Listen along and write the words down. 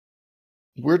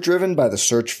We're driven by the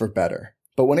search for better.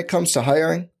 But when it comes to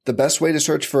hiring, the best way to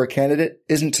search for a candidate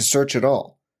isn't to search at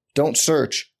all. Don't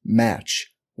search,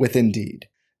 match with Indeed.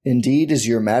 Indeed is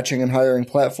your matching and hiring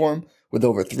platform with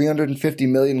over 350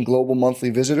 million global monthly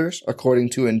visitors,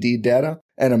 according to Indeed data,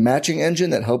 and a matching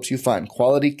engine that helps you find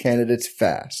quality candidates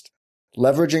fast.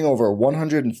 Leveraging over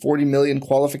 140 million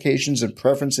qualifications and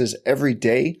preferences every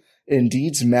day,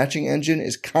 Indeed's matching engine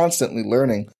is constantly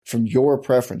learning from your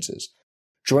preferences.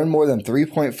 Join more than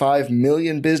 3.5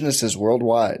 million businesses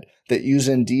worldwide that use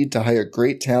Indeed to hire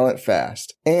great talent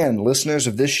fast. And listeners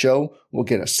of this show will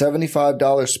get a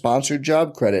 $75 sponsored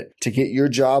job credit to get your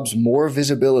jobs more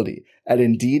visibility at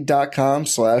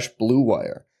Indeed.com/Blue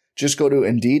Wire. Just go to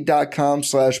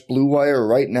Indeed.com/Blue Wire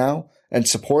right now and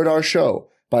support our show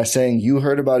by saying you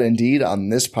heard about Indeed on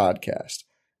this podcast.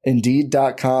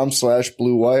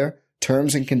 Indeed.com/Blue Wire.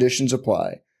 Terms and conditions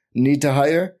apply. Need to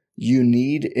hire? You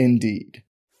need Indeed.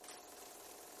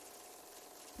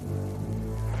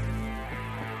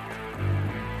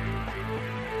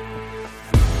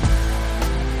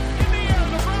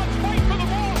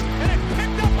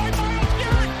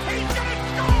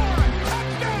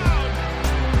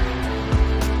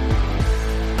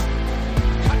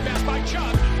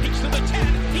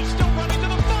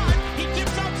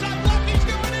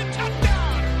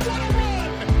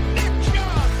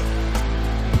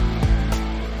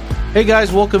 Hey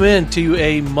guys, welcome in to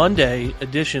a Monday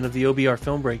edition of the OBR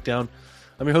Film Breakdown.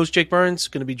 I'm your host, Jake Burns,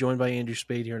 going to be joined by Andrew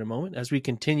Spayde here in a moment as we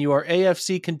continue our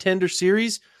AFC Contender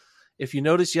series. If you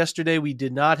noticed yesterday, we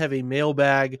did not have a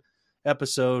mailbag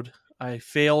episode. I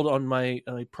failed on my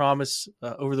promise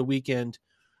over the weekend,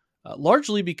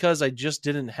 largely because I just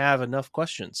didn't have enough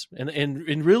questions.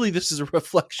 And really, this is a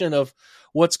reflection of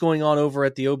what's going on over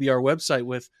at the OBR website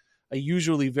with a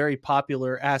usually very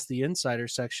popular Ask the Insider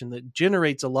section that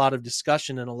generates a lot of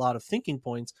discussion and a lot of thinking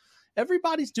points.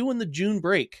 Everybody's doing the June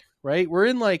break, right? We're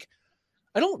in I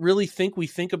don't really think we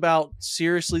think about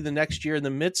seriously the next year in the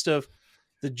midst of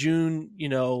the June,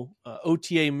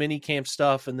 OTA minicamp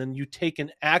stuff. And then you take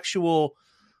an actual,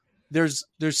 there's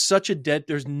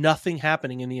nothing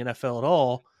happening in the NFL at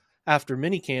all after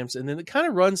minicamps. And then it kind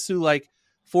of runs through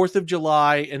 4th of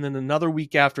July and then another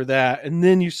week after that. And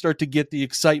then you start to get the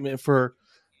excitement for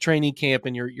training camp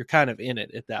and you're kind of in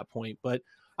it at that point. But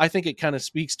I think it kind of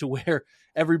speaks to where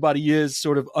everybody is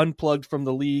sort of unplugged from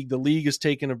the league. The league is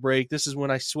taking a break. This is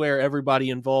when I swear everybody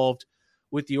involved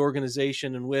with the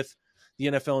organization and with the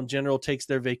NFL in general takes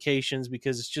their vacations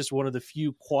because it's just one of the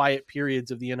few quiet periods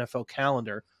of the NFL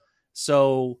calendar.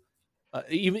 So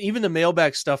even the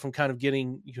mailbag stuff, I'm kind of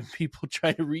getting people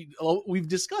trying to read. We've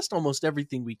discussed almost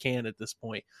everything we can at this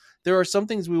point. There are some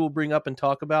things we will bring up and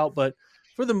talk about, but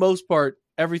for the most part,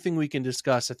 everything we can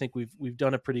discuss, I think we've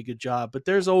done a pretty good job. But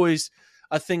there's always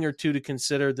a thing or two to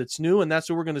consider that's new, and that's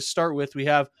what we're going to start with. We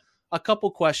have a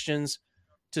couple questions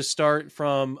to start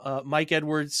from Mike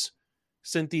Edwards.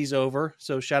 Sent these over.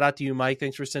 So shout out to you, Mike.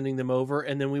 Thanks for sending them over.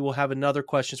 And then we will have another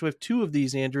question. So we have two of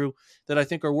these, Andrew, that I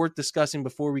think are worth discussing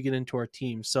before we get into our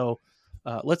team. So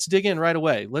let's dig in right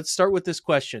away. Let's start with this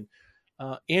question.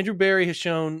 Andrew Berry has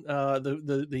shown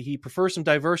he prefers some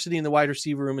diversity in the wide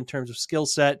receiver room in terms of skill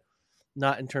set,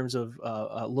 not in terms of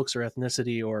looks or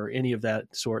ethnicity or any of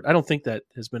that sort. I don't think that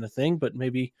has been a thing, but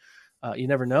maybe you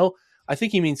never know. I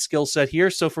think he means skill set here.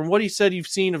 So from what he said you've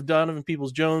seen of Donovan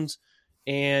Peoples-Jones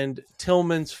and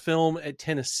Tillman's film at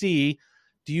Tennessee,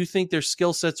 do you think their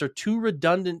skill sets are too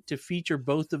redundant to feature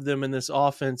both of them in this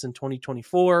offense in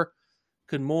 2024?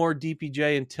 Could Moore,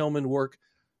 DPJ, and Tillman work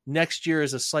next year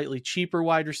as a slightly cheaper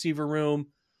wide receiver room?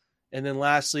 And then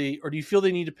lastly, or do you feel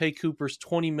they need to pay Cooper's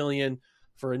 $20 million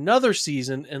for another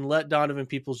season and let Donovan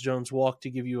Peoples-Jones walk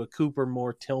to give you a Cooper,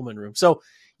 Moore, Tillman room? So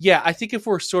yeah, I think if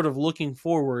we're sort of looking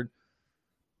forward,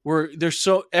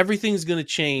 everything's going to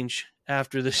change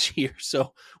after this year.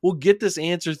 So we'll get this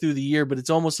answer through the year, but it's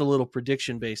almost a little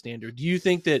prediction based, Andrew. Do you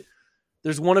think that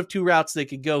there's one of two routes they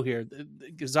could go here?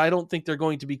 Because I don't think they're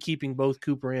going to be keeping both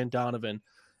Cooper and Donovan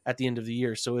at the end of the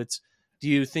year. So do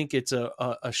you think it's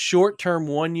a short-term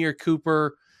 1 year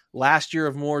Cooper, last year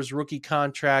of Moore's rookie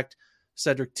contract,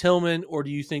 Cedric Tillman, or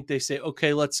do you think they say,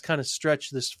 okay, let's kind of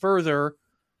stretch this further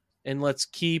and let's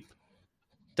keep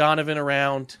Donovan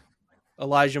around,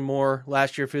 Elijah Moore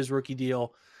last year of his rookie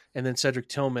deal, and then Cedric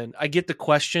Tillman? I get the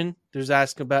question. There's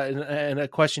asked about and a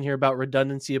question here about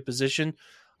redundancy of position.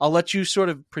 I'll let you sort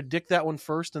of predict that one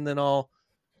first, and then I'll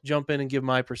jump in and give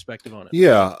my perspective on it.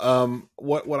 Yeah.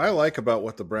 What I like about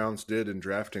what the Browns did in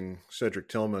drafting Cedric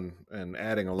Tillman and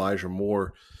adding Elijah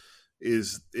Moore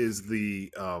is I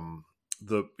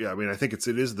think it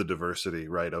is the diversity,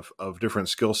 right, of different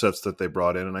skill sets that they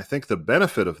brought in. And I think the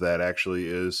benefit of that actually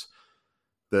is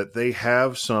that they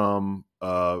have some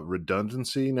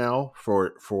redundancy now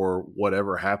for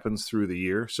whatever happens through the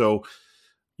year. So,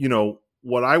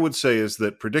 what I would say is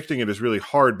that predicting it is really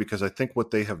hard, because I think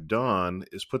what they have done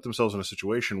is put themselves in a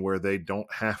situation where they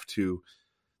don't have to,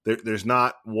 there's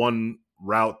not one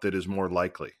route that is more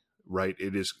likely, right?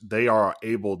 They're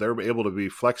able to be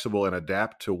flexible and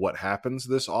adapt to what happens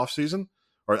this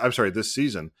this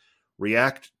season,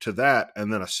 react to that,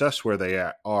 and then assess where they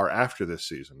are after this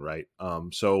season. Right.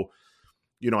 So,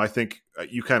 I think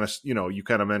you kind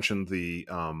of mentioned the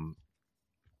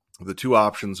two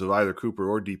options of either Cooper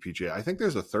or DPJ. I think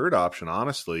there's a third option,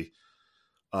 honestly,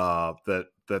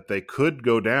 that they could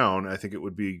go down. I think it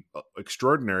would be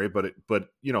extraordinary, but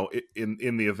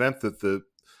in the event that the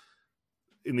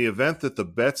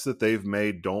bets that they've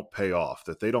made don't pay off,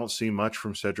 that they don't see much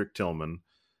from Cedric Tillman,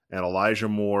 and Elijah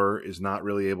Moore is not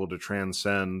really able to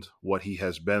transcend what he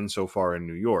has been so far in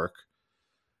New York,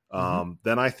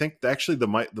 then I think actually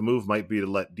the move might be to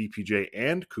let DPJ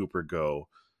and Cooper go,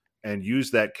 and use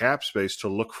that cap space to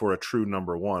look for a true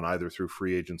number one, either through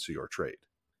free agency or trade.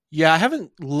 Yeah, I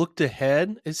haven't looked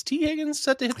ahead. Is T. Higgins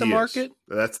set to hit the market?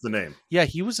 That's the name. Yeah,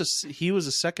 he was a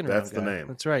second round. That's the name.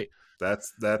 That's right.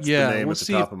 That's the name at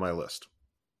the top of my list.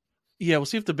 Yeah, we'll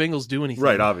see if the Bengals do anything.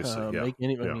 Right, obviously. I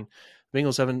mean,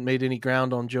 Bengals haven't made any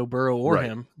ground on Joe Burrow or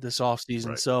him this offseason.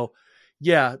 Right. So,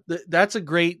 yeah, that's a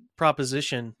great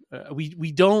proposition.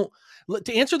 We don't –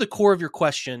 to answer the core of your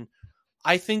question,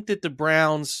 I think that the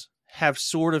Browns have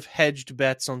sort of hedged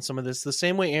bets on some of this. The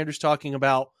same way Andrew's talking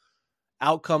about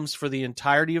outcomes for the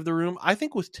entirety of the room. I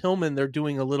think with Tillman, they're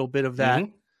doing a little bit of that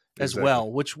as well,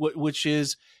 which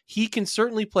is he can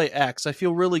certainly play X. I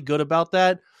feel really good about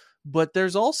that. But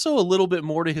there's also a little bit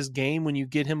more to his game when you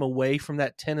get him away from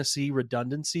that Tennessee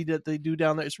redundancy that they do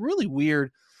down there. It's really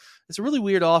weird. It's a really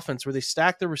weird offense where they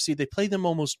stack the receiver. They play them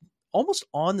almost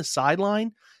on the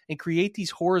sideline and create these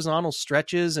horizontal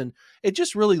stretches, and it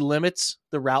just really limits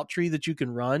the route tree that you can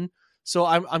run. So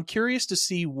I'm curious to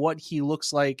see what he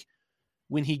looks like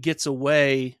when he gets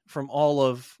away from all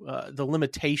of the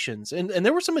limitations. And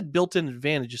there were some built-in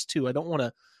advantages too. I don't want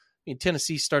to.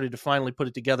 Tennessee started to finally put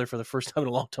it together for the first time in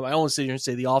a long time. I don't want to sit here and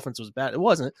say the offense was bad. It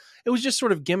wasn't. It was just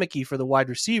sort of gimmicky for the wide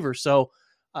receiver. So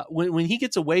when he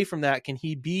gets away from that, can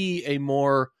he be a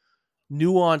more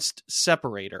nuanced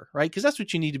separator, right? Because that's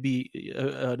what you need to be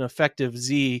an effective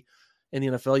Z in the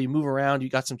NFL. You move around, you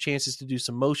got some chances to do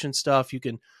some motion stuff. You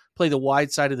can play the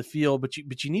wide side of the field, but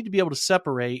you need to be able to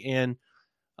separate. And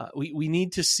we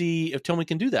need to see if Tillman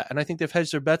can do that. And I think they've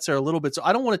hedged their bets there a little bit. So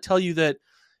I don't want to tell you that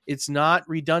it's not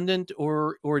redundant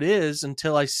or it is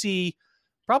until I see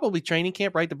probably training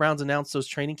camp, right? The Browns announced those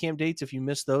training camp dates. If you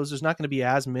miss those, there's not going to be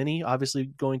as many, obviously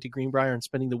going to Greenbrier and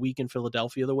spending the week in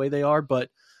Philadelphia the way they are. But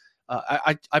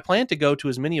I plan to go to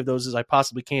as many of those as I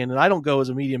possibly can. And I don't go as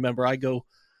a media member. I go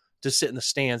to sit in the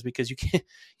stands because you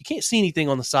can't see anything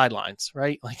on the sidelines,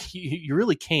 right? Like you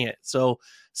really can't. So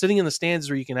sitting in the stands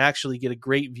where you can actually get a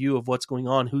great view of what's going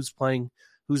on, who's playing,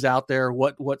 who's out there,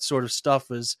 what sort of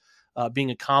stuff is being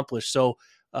accomplished. So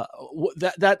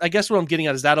that I guess what I'm getting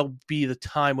at is that'll be the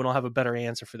time when I'll have a better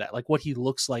answer for that, like what he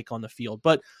looks like on the field.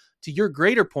 But to your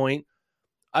greater point,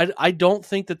 I don't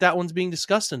think that one's being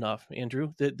discussed enough,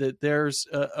 Andrew, that there's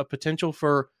a potential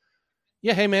for,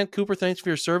 yeah, hey man, Cooper, thanks for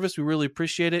your service. We really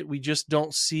appreciate it. We just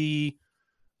don't see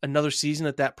another season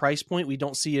at that price point. We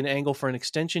don't see an angle for an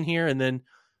extension here. And then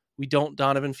we don't,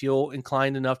 Donovan, feel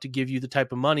inclined enough to give you the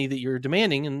type of money that you're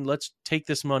demanding. And let's take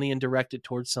this money and direct it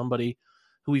towards somebody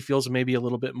who he feels maybe a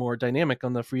little bit more dynamic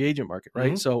on the free agent market.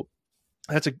 Right. Mm-hmm. So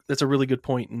that's a really good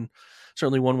point, and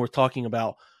certainly one worth talking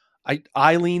about.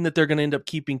 I lean that they're going to end up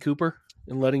keeping Cooper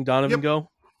and letting Donovan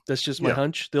go. That's just my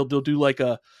hunch. They'll do like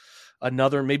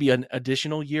maybe an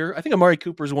additional year. I think Amari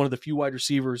Cooper is one of the few wide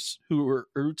receivers who are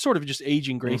sort of just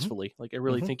aging gracefully. Mm-hmm. Like I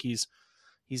really think he's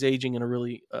aging in a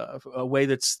really a way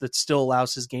that still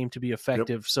allows his game to be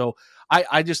effective. Yep. So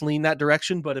I just lean that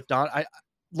direction. But if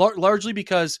largely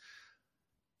because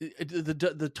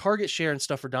the target share and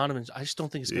stuff for Donovan, I just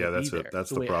don't think it's going to be there. That's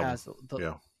the way problem.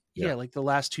 It has. Like the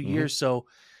last 2 years. So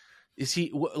is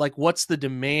he like, what's the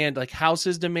demand? Like, how's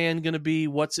his demand going to be?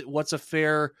 What's a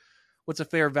fair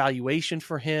valuation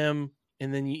for him?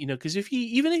 And then, because if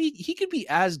he could be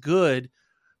as good,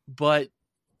 but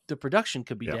the production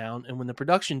could be down. And when the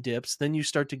production dips, then you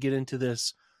start to get into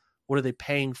this, what are they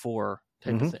paying for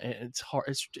type of thing. It's hard.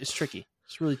 It's tricky.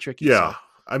 It's really tricky. Yeah. So.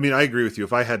 I mean, I agree with you.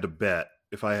 If I had to bet,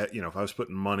 if I was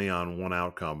putting money on one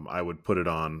outcome, I would put it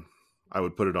on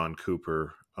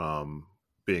Cooper,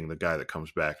 being the guy that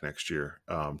comes back next year.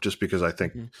 Just because I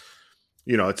think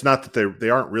it's not that they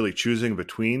aren't really choosing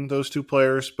between those two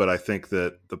players, but I think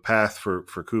that the path for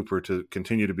Cooper to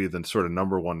continue to be the sort of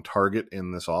number one target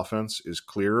in this offense is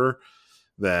clearer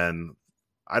than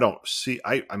I don't see.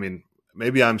 I mean,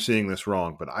 maybe I'm seeing this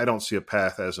wrong, but I don't see a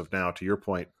path as of now, to your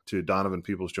point, to Donovan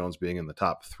Peoples-Jones being in the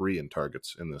top 3 in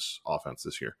targets in this offense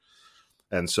this year.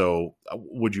 And so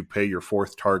would you pay your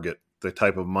fourth target the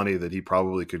type of money that he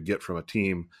probably could get from a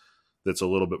team that's a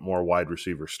little bit more wide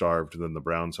receiver starved than the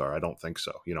Browns are? I don't think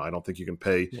so. I don't think you can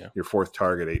pay your fourth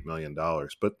target $8 million.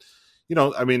 But,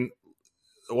 I mean,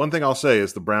 one thing I'll say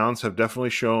is the Browns have definitely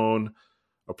shown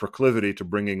a proclivity to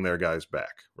bringing their guys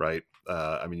back, right?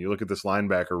 I mean, you look at this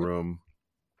linebacker room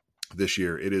this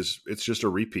year, it's just a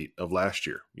repeat of last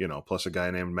year, plus a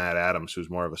guy named Matt Adams, who's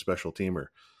more of a special teamer.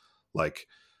 Like,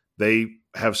 they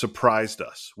have surprised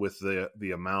us with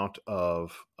the amount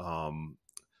of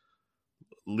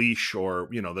leash or,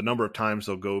 the number of times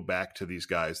they'll go back to these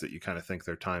guys that you kind of think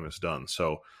their time is done.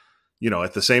 So,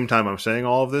 at the same time I'm saying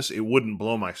all of this, it wouldn't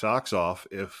blow my socks off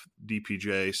if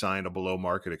DPJ signed a below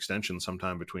market extension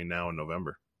sometime between now and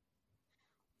November.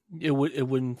 It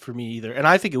wouldn't for me either. And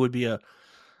I think it would be a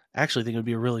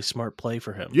really smart play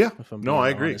for him. Yeah. I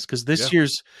agree. Because this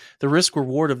year's the risk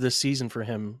reward of this season for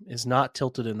him is not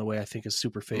tilted in the way I think is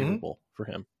super favorable for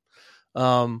him.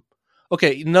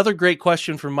 Okay. Another great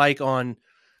question from Mike on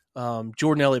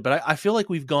Jordan Elliott, but I feel like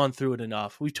we've gone through it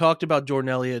enough. We've talked about Jordan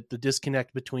Elliott, the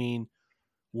disconnect between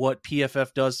what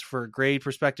PFF does for a grade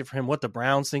perspective for him, what the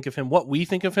Browns think of him, what we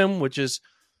think of him, which is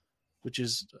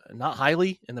not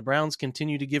highly, and the Browns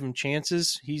continue to give him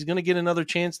chances. He's going to get another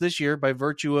chance this year by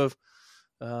virtue of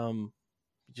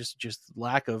just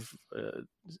lack of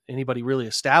anybody really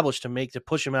established to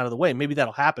push him out of the way. Maybe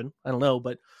that'll happen. I don't know,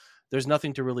 but there's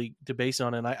nothing to really debase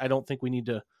on, and I don't think we need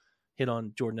to hit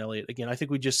on Jordan Elliott again. I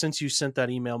think we just, since you sent that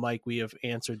email, Mike, we have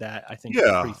answered that. I think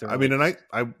pretty thoroughly. I mean, and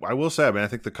I will say, I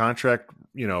think the contract,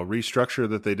 restructure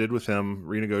that they did with him,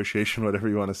 renegotiation, whatever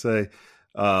you want to say,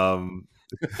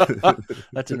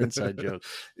 that's an inside joke.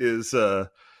 Is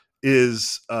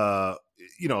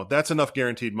that's enough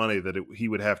guaranteed money that he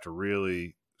would have to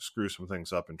really screw some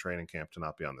things up in training camp to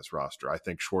not be on this roster. I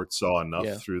think Schwartz saw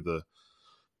enough through the.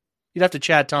 You'd have to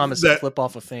Chad Thomas and flip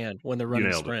off a fan when they're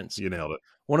running sprints. You nailed it.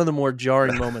 One of the more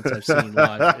jarring moments I've seen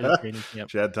live in training camp.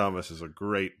 Chad Thomas is a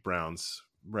great Browns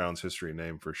history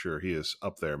name for sure. He is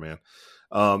up there, man.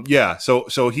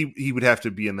 So he would have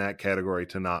to be in that category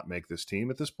to not make this team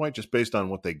at this point, just based on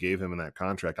what they gave him in that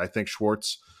contract. I think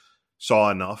Schwartz saw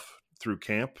enough through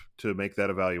camp to make that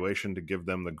evaluation, to give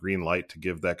them the green light to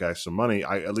give that guy some money.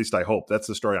 At least I hope. That's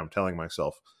the story I'm telling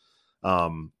myself.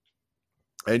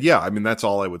 And yeah, I mean, that's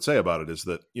all I would say about it is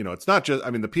that, it's not just,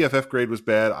 the PFF grade was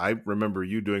bad. I remember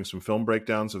you doing some film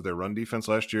breakdowns of their run defense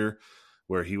last year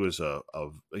where he was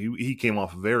he came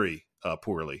off very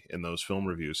poorly in those film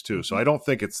reviews too. So I don't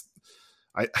think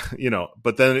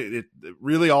but then it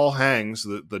really all hangs,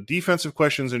 the defensive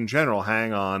questions in general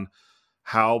hang on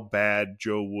how bad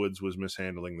Joe Woods was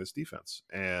mishandling this defense.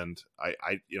 And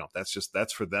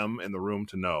that's for them in the room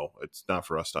to know. It's not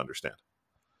for us to understand.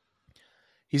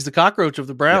 He's the cockroach of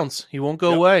the Browns. Yep. He won't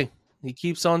go away. He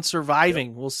keeps on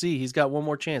surviving. Yep. We'll see. He's got one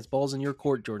more chance. Ball's in your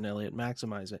court, Jordan Elliott.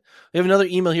 Maximize it. We have another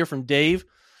email here from Dave.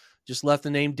 Just left the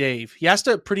name Dave. He asked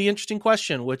a pretty interesting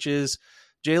question, which is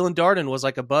Jalen Darden was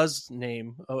like a buzz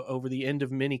name over the end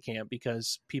of minicamp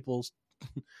because people,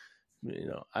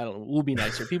 we'll be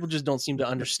nicer. People just don't seem to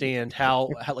understand how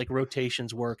like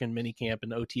rotations work in minicamp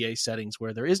and OTA settings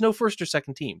where there is no first or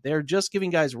second team. They're just giving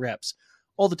guys reps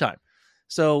all the time.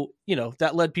 So,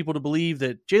 that led people to believe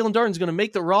that Jalen Darden's going to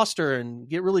make the roster and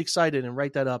get really excited and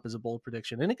write that up as a bold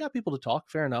prediction. And it got people to talk,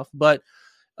 fair enough. But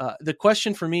the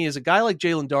question for me is a guy like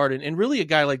Jalen Darden and really a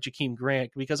guy like Jakeem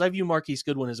Grant, because I view Marquise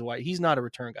Goodwin as a white. He's not a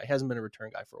return guy. He hasn't been a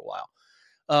return guy for a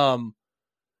while.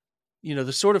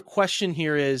 The sort of question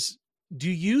here is,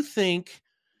 do you think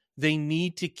they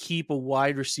need to keep a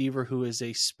wide receiver who is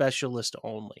a specialist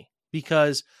only?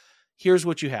 Because here's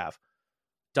what you have.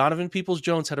 Donovan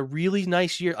Peoples-Jones had a really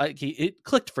nice year. It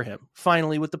clicked for him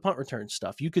finally with the punt return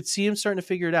stuff. You could see him starting to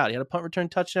figure it out. He had a punt return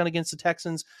touchdown against the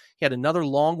Texans. He had another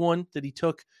long one that he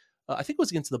took. I think it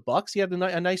was against the Bucs. He had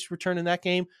a nice return in that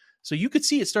game. So you could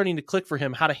see it starting to click for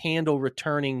him how to handle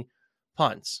returning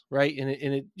punts, right? And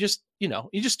it just, you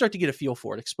just start to get a feel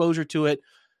for it, exposure to it,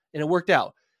 and it worked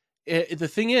out. The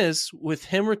thing is, with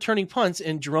him returning punts,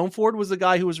 and Jerome Ford was the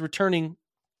guy who was returning,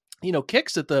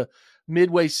 kicks at the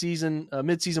mid-season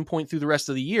point through the rest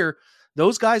of the year,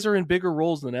 those guys are in bigger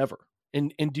roles than ever.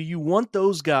 And do you want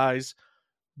those guys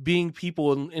being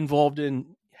people involved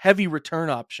in heavy return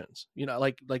options,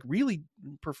 like really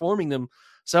performing them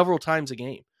several times a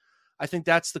game? I think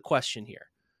that's the question here.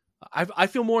 I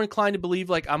feel more inclined to believe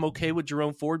like I'm okay with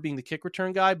Jerome Ford being the kick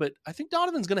return guy, but I think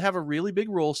Donovan's going to have a really big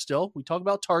role still. We talk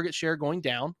about target share going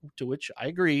down, to which I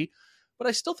agree, but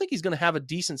I still think he's going to have a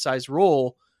decent sized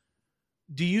role.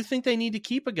 Do you think they need to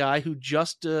keep a guy who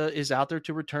just is out there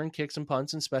to return kicks and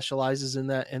punts and specializes in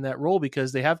that role?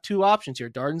 Because they have two options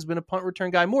here. Darden's been a punt return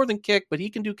guy more than kick, but he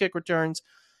can do kick returns.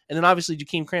 And then obviously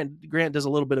Jakeem Grant does a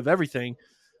little bit of everything.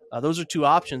 Those are two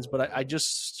options, but I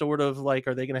just sort of like,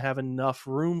 are they going to have enough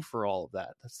room for all of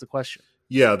that? That's the question.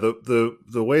 Yeah,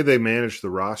 the way they manage the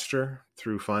roster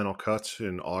through final cuts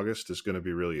in August is going to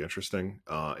be really interesting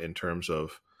in terms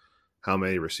of how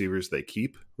many receivers they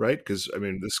keep, right? Because, I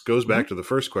mean, this goes back to the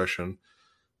first question.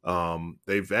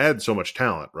 They've had so much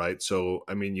talent, right? So,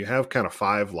 I mean, you have kind of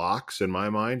 5 locks in my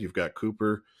mind. You've got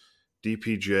Cooper,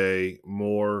 DPJ,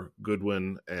 Moore,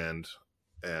 Goodwin, and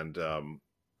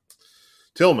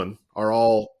Tillman are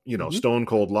all, stone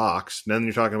cold locks. And then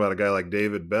you're talking about a guy like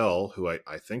David Bell, who I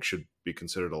think should be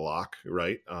considered a lock,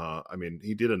 right? I mean,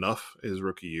 he did enough his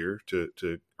rookie year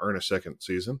to earn a second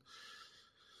season.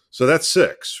 So that's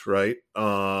 6, right?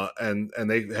 And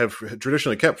they have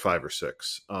traditionally kept 5 or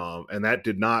 6. And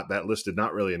that list did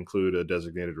not really include a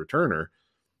designated returner.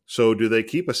 So do they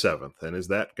keep a 7th? And is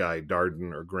that guy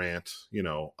Darden or Grant,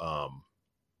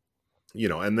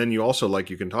 and then you also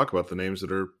you can talk about the names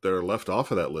that are left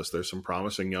off of that list. There's some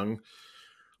promising young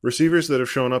receivers that have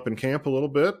shown up in camp a little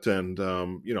bit. And,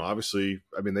 obviously,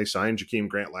 I mean, they signed Jakeem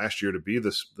Grant last year to be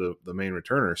the main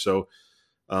returner. So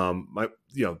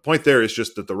the point there is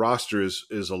just that the roster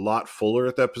is a lot fuller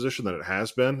at that position than it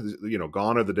has been.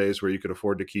 Gone are the days where you could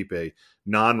afford to keep a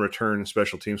non-return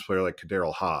special teams player like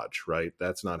Kaderil Hodge, right?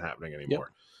 That's not happening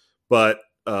anymore. Yep. But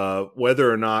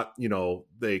whether or not,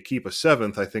 they keep a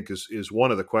 7th, I think is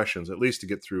one of the questions, at least to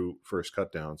get through first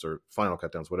cutdowns or final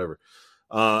cutdowns, whatever.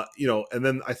 And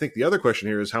then I think the other question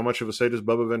here is how much of a say does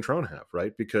Bubba Ventrone have,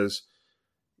 right? Because,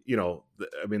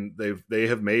 I mean, they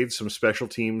have made some special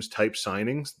teams type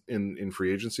signings in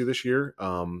free agency this year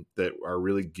that are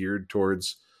really geared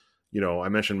towards, I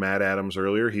mentioned Matt Adams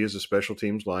earlier. He is a special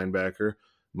teams linebacker.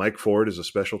 Mike Ford is a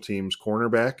special teams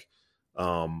cornerback.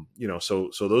 So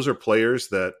those are players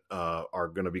that are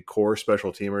going to be core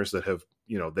special teamers that have,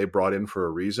 they brought in for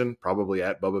a reason, probably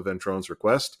at Bubba Ventrone's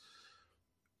request.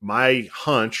 My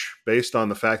hunch, based on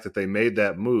the fact that they made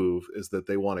that move, is that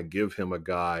they want to give him a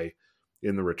guy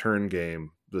in the return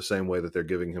game the same way that they're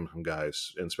giving him some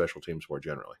guys in special teams more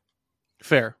generally.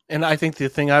 Fair. And I think the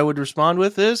thing I would respond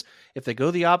with is if they go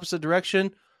the opposite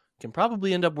direction, can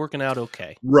probably end up working out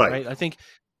okay. Right? I think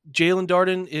Jalen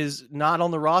Darden is not on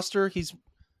the roster. He's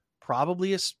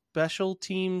probably a special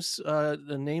teams a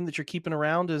name that you're keeping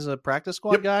around as a practice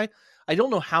squad guy. I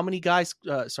don't know how many how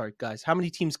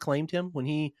many teams claimed him when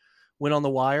he went on the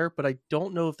wire, but I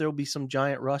don't know if there'll be some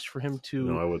giant rush for him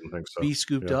to I wouldn't think so. Be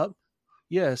scooped up.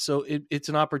 Yeah, so it's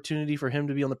an opportunity for him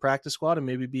to be on the practice squad and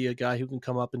maybe be a guy who can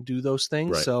come up and do those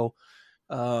things. Right. So,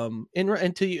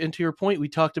 and to your point, we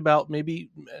talked about maybe,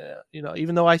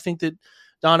 even though I think that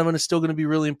Donovan is still going to be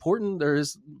really important, there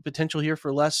is potential here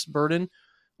for less burden,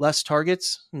 less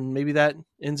targets, and maybe that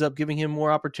ends up giving him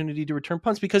more opportunity to return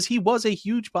punts because he was a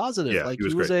huge positive. Yeah,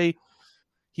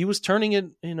 he was turning it,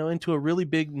 into a really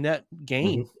big net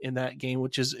gain in that game,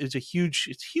 which is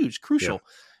huge, crucial. Yeah.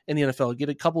 In the NFL, get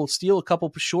a couple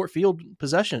short field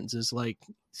possessions is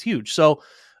it's huge. So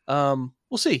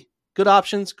we'll see. Good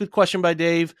options. Good question by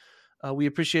Dave. We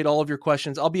appreciate all of your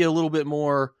questions. I'll be a little bit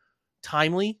more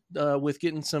timely with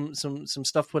getting some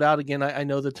stuff put out. Again, I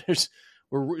know that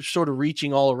we're sort of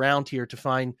reaching all around here to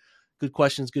find good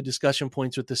questions, good discussion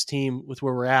points with this team, with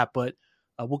where we're at. But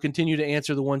we'll continue to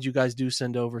answer the ones you guys do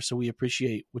send over. So we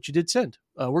appreciate what you did send.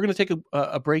 We're going to take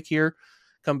a break here,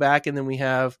 come back, and then we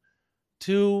have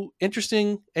 2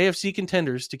 interesting AFC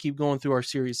contenders to keep going through our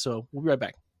series. So we'll be right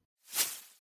back.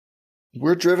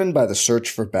 We're driven by the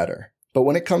search for better. But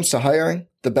when it comes to hiring,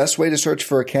 the best way to search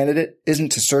for a candidate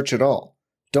isn't to search at all.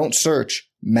 Don't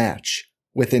search, match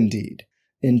with Indeed.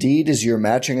 Indeed is your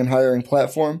matching and hiring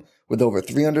platform with over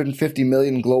 350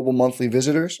 million global monthly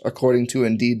visitors, according to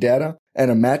Indeed data, and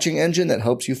a matching engine that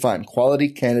helps you find quality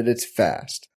candidates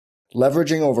fast.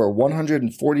 Leveraging over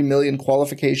 140 million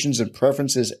qualifications and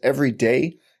preferences every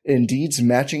day, Indeed's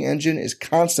matching engine is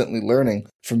constantly learning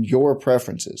from your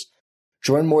preferences.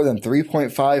 Join more than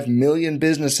 3.5 million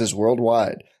businesses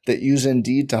worldwide that use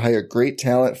Indeed to hire great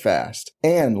talent fast.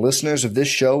 And listeners of this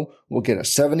show will get a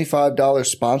 $75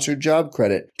 sponsored job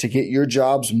credit to get your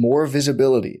jobs more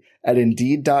visibility at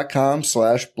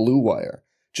Indeed.com/Blue Wire.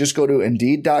 Just go to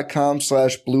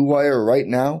Indeed.com/Blue Wire right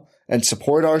now and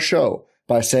support our show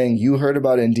by saying you heard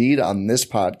about Indeed on this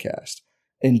podcast.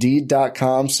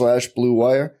 Indeed.com/Blue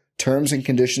Wire. Terms and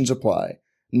conditions apply.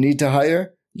 Need to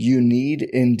hire? You need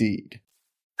Indeed.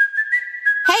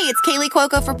 Hey, it's Kaylee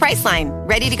Cuoco for Priceline.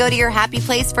 Ready to go to your happy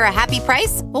place for a happy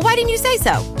price? Well, why didn't you say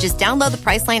so? Just download the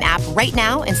Priceline app right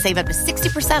now and save up to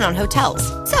 60% on hotels.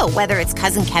 So whether it's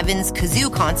Cousin Kevin's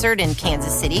Kazoo Concert in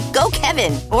Kansas City, go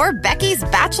Kevin, or Becky's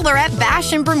Bachelorette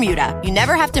Bash in Bermuda, you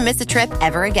never have to miss a trip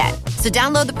ever again. So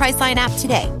download the Priceline app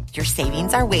today. Your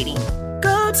savings are waiting.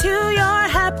 Go to your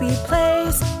happy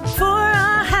place for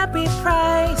a happy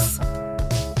price.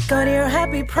 Go to your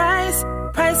happy price,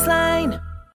 Priceline.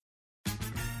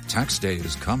 Tax day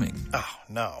is coming. Oh,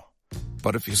 no.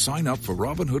 But if you sign up for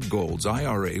Robinhood Gold's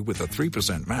IRA with a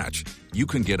 3% match, you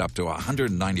can get up to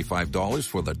 $195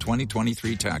 for the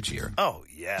 2023 tax year. Oh,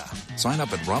 yeah. Sign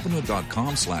up at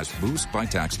Robinhood.com/boost by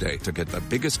tax day to get the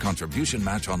biggest contribution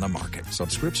match on the market.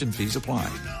 Subscription fees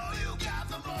apply.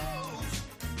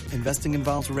 Investing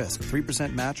involves risk.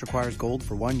 3% match requires gold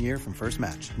for 1 year from first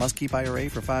match. Must keep IRA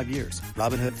for 5 years.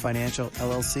 Robinhood Financial,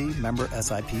 LLC, member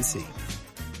SIPC.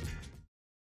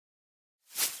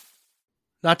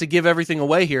 Not to give everything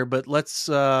away here, but let's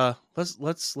ride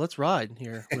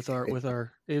here with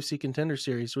our AFC Contender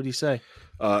series. What do you say?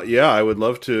 Yeah, I would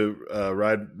love to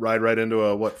ride right into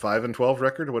a 5-12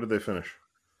 record. What did they finish?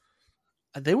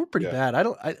 They were pretty bad.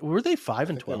 Were they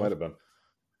 5-12? They might have been.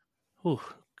 Ooh,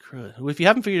 if you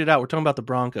haven't figured it out, we're talking about the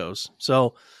Broncos.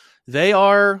 So they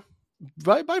are,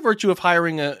 by virtue of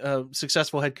hiring a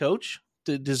successful head coach,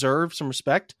 to deserve some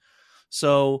respect.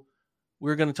 So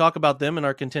we're going to talk about them in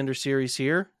our Contender series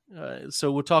here.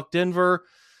 So we'll talk Denver,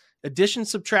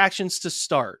 additions, subtractions to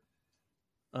start.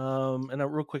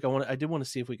 And real quick, I did want to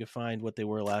see if we could find what they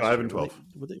were last 5-12.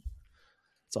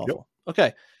 It's awful. Yep.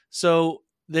 Okay, so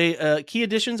they key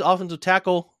additions: offensive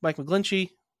tackle Mike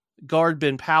McGlinchey, guard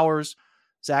Ben Powers,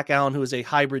 Zach Allen, who is a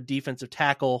hybrid defensive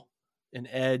tackle and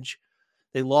edge.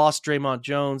 They lost Draymond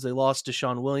Jones. They lost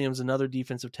Deshaun Williams, another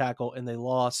defensive tackle, and they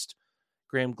lost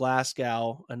Graham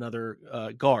Glasgow, another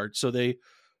guard. So they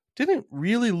didn't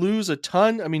really lose a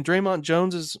ton. I mean, Draymond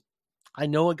Jones is, I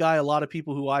know a guy, a lot of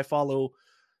people who I follow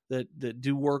that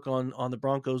do work on the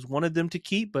Broncos wanted them to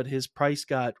keep, but his price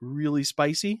got really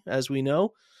spicy, as we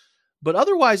know. But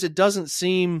otherwise, it doesn't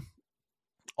seem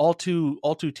all too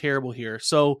terrible here.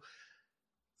 So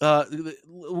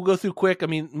we'll go through quick. I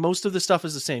mean, most of the stuff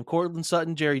is the same. Cortland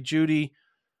Sutton, Jerry Jeudy,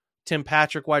 Tim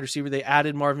Patrick, wide receiver. They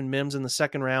added Marvin Mims in the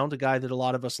second round, a guy that a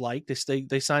lot of us like.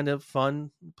 They signed a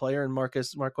fun player in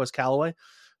Marquez Callaway,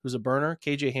 who's a burner.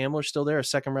 KJ Hamler's still there, a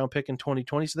second round pick in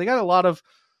 2020. So they got a lot of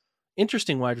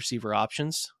interesting wide receiver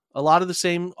options. A lot of the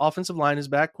same offensive line is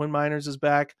back. Quinn Miners is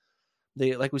back.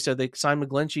 They, like we said, they signed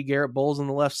McGlinchey. Garrett Bowles on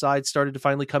the left side started to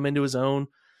finally come into his own.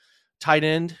 Tight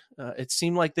end. It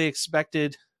seemed like they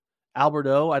expected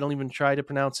Alberto, I don't even try to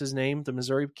pronounce his name, the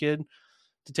Missouri kid,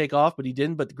 to take off, but he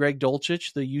didn't. But Greg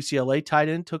Dulcich, the UCLA tight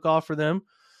end, took off for them.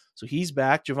 So he's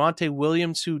back. Javonte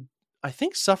Williams, who I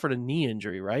think suffered a knee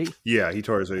injury, right? Yeah, he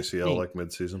tore his ACL like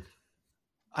midseason.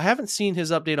 I haven't seen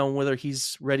his update on whether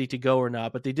he's ready to go or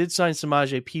not, but they did sign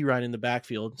Samaje Perine in the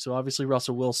backfield. So obviously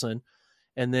Russell Wilson.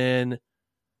 And then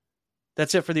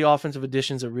that's it for the offensive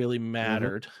additions that really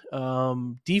mattered.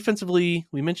 Mm-hmm. Defensively,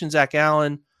 we mentioned Zach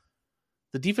Allen.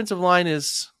 The defensive line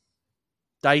is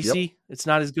dicey. Yep. It's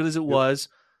not as good as it was.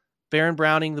 Baron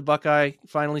Browning, the Buckeye,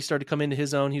 finally started to come into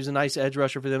his own. He was a nice edge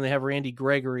rusher for them. They have Randy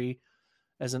Gregory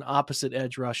as an opposite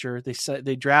edge rusher.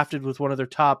 They drafted with one of their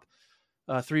top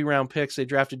 3-round picks. They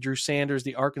drafted Drew Sanders,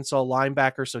 the Arkansas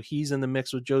linebacker, so he's in the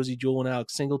mix with Josie Jewell and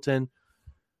Alex Singleton.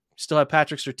 Still have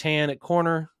Patrick Surtain at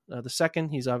corner, the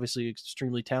second. He's obviously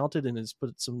extremely talented and has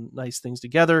put some nice things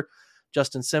together.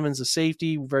 Justin Simmons, a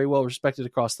safety, very well respected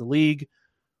across the league.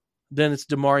 Then it's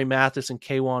Damari Mathis and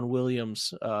K'Wan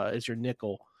Williams as your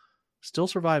nickel. Still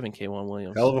surviving, K'Wan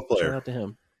Williams. Hell of a player. Shout out to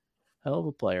him. Hell of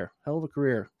a player. Hell of a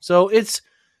career. So it's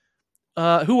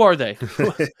who are they?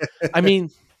 I mean,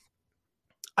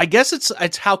 I guess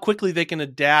it's how quickly they can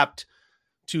adapt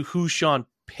to who Sean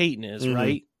Payton is, mm-hmm.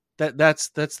 right? That's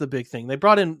the big thing. They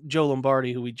brought in Joe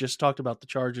Lombardi, who we just talked about the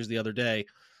Chargers the other day.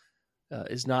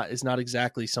 Is not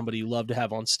exactly somebody you love to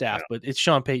have on staff, but it's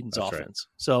Sean Payton's offense.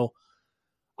 Right. So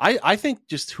I think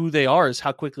just who they are is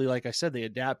how quickly, like I said, they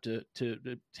adapt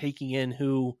to taking in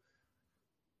who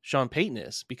Sean Payton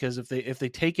is. Because if they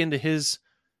take into his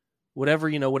whatever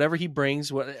he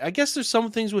brings, I guess there's some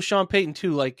things with Sean Payton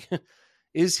too. Like,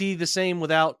 is he the same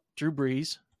without Drew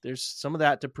Brees? There's some of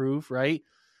that to prove, right?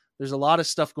 There's a lot of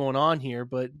stuff going on here,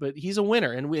 but he's a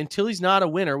winner, and until he's not a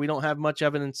winner, we don't have much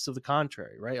evidence to the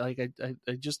contrary, right? Like I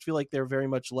just feel like they're very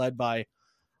much led by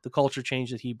the culture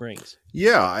change that he brings.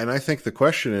 Yeah, and I think the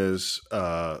question is,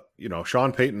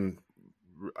 Sean Payton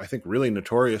I think, really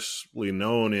notoriously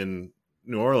known in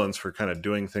New Orleans for kind of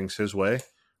doing things his way,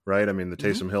 right? I mean, the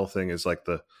Taysom Hill thing is like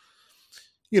the,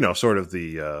 sort of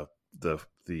the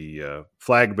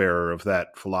flag bearer of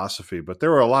that philosophy. But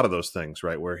there were a lot of those things,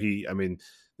 right, where it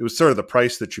was sort of the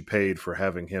price that you paid for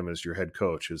having him as your head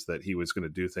coach, is that he was going to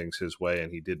do things his way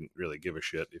and he didn't really give a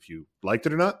shit if you liked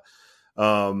it or not.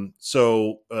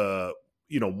 So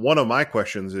one of my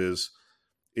questions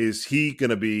is he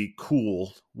going to be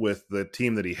cool with the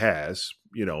team that he has,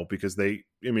 because they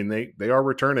are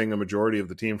returning a majority of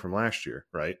the team from last year,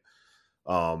 right?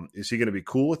 Is he going to be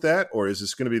cool with that? Or is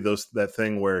this going to be that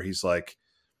thing where he's like,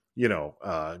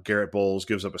 Garrett Bowles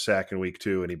gives up a sack in week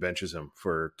 2 and he benches him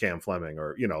for Cam Fleming,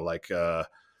 or,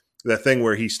 that thing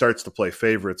where he starts to play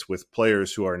favorites with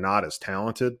players who are not as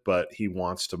talented, but he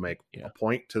wants to make a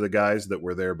point to the guys that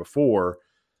were there before.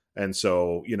 And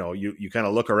so, you kind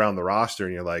of look around the roster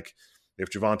and you're like, if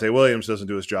Javonte Williams doesn't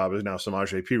do his job, is now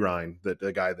Samaje Perine,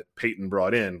 the guy that Peyton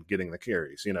brought in, getting the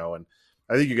carries, and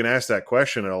I think you can ask that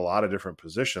question at a lot of different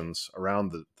positions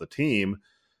around the team.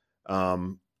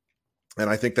 And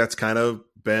I think that's kind of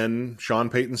been Sean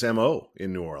Payton's MO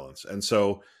in New Orleans. And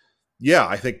so,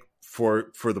 I think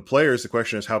for the players, the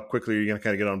question is how quickly are you going to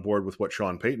kind of get on board with what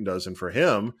Sean Payton does? And for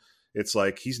him, it's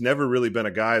like, he's never really been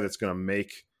a guy that's going to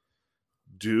make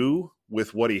do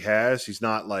with what he has. He's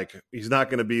not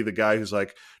going to be the guy who's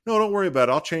like, no, don't worry about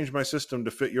it, I'll change my system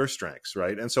to fit your strengths,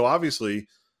 right? And so obviously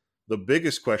the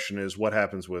biggest question is what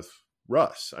happens with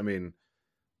Russ. I mean,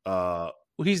 well,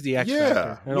 he's the X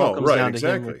factor. It all comes down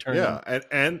to him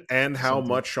returning. And how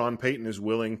much Sean Payton is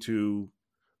willing to,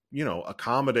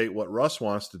 accommodate what Russ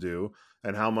wants to do,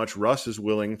 and how much Russ is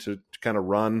willing to kind of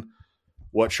run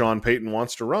what Sean Payton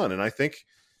wants to run. And I think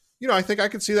I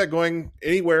could see that going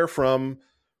anywhere from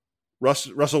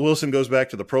Russell Wilson goes back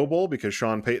to the Pro Bowl because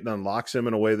Sean Payton unlocks him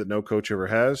in a way that no coach ever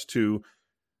has, to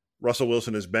Russell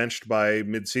Wilson is benched by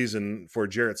midseason for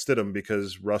Jarrett Stidham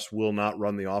because Russ will not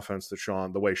run the offense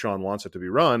the way Sean wants it to be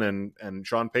run, and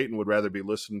Sean Payton would rather be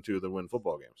listened to than win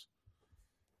football games.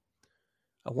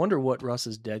 I wonder what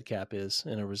Russ's dead cap is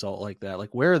in a result like that. Like,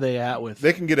 where are they at with?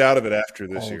 They can get out of it after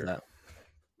this year.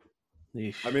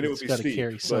 I mean, it would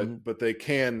be steep, but they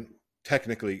can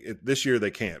technically. This year they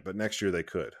can't, but next year they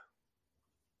could.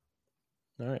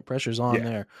 All right, pressure's on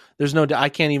there. There's no. I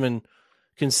can't even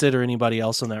consider anybody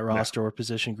else on that roster or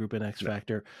position group an X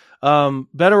factor.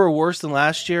 Better or worse than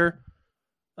last year?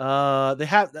 They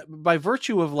have, by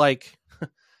virtue of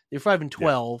they're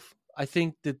 5-12. I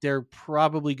think that they're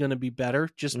probably going to be better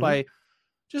just by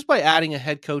adding a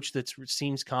head coach that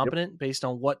seems competent based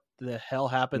on what the hell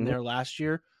happened there last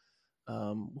year.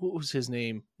 What was his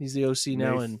name? He's the OC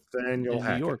now in New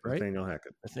York, right?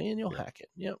 Nathaniel Hackett.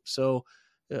 Yep. So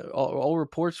all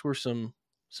reports were some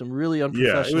really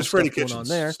unprofessional it was Freddie stuff going Kitchens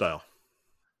on there. Style.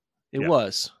 It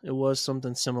was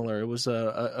something similar. It was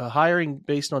a hiring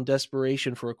based on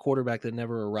desperation for a quarterback that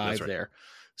never arrived there.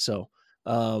 So,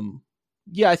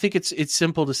 I think it's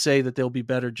simple to say that they'll be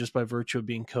better just by virtue of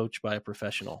being coached by a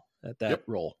professional at that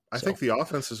role. I think the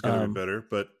offense is going to be better,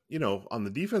 but on the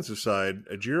defensive side,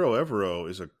 Ejiro Evero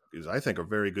is I think a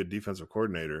very good defensive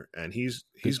coordinator, and he's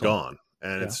gone.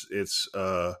 And it's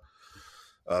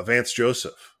Vance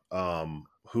Joseph,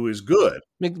 who is good.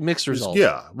 Mixed results.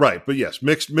 Yeah, right. But yes,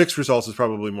 mixed results is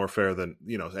probably more fair than,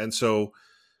 and so,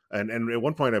 and at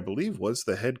one point I believe was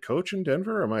the head coach in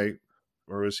Denver.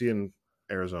 Or was he in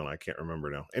Arizona? I can't remember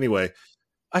now. Anyway,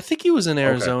 I think he was in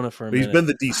Arizona for a minute. He's been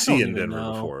the DC in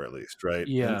Denver before, at least, right?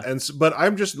 Yeah. But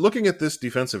I'm just looking at this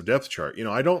defensive depth chart.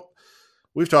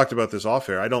 We've talked about this off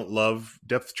air. I don't love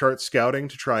depth chart scouting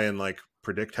to try and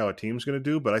predict how a team's going to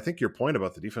do, but I think your point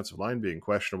about the defensive line being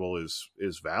questionable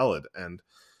is valid. And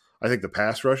I think the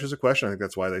pass rush is a question. I think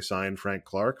that's why they signed Frank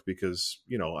Clark, because,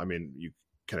 you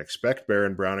can expect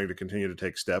Baron Browning to continue to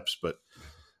take steps, but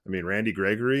Randy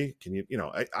Gregory,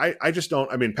 I just don't.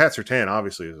 Pat Surtain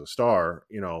obviously is a star,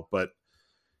 but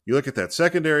you look at that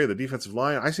secondary, the defensive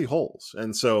line, I see holes.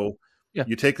 And so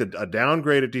you take a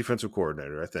downgraded defensive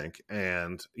coordinator, I think,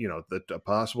 and, a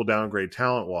possible downgrade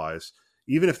talent wise,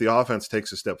 even if the offense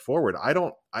takes a step forward,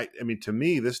 to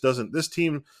me, this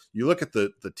team, you look at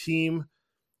the team,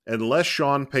 unless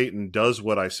Sean Payton does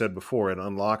what I said before and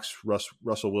unlocks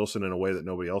Russell Wilson in a way that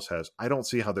nobody else has, I don't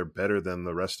see how they're better than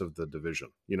the rest of the division.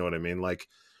 You know what I mean?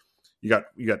 You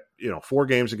got 4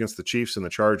 games against the Chiefs and the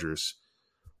Chargers.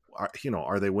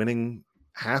 Are they winning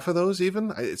half of those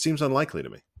even? It seems unlikely to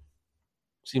me.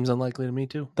 Seems unlikely to me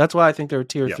too. That's why I think they're a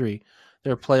tier 3.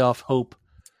 They're a playoff hope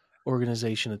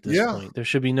organization at this point. There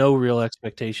should be no real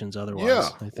expectations otherwise. Yeah.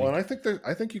 I think. Well, and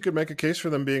I think you could make a case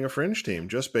for them being a fringe team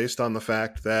just based on the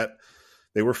fact that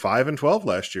they were 5-12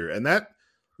 last year, and that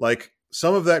like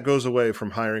some of that goes away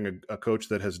from hiring a coach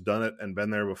that has done it and been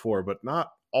there before, but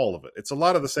not all of it. It's a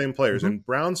lot of the same players, and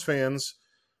Browns fans,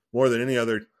 more than any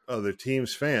other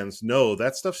team's fans, know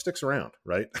that stuff sticks around,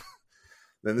 right?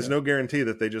 Then there's no guarantee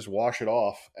that they just wash it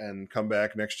off and come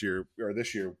back next year or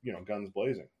this year, guns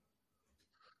blazing.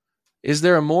 Is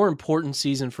there a more important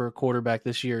season for a quarterback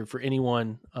this year for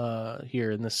anyone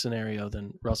here in this scenario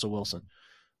than Russell Wilson?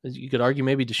 You could argue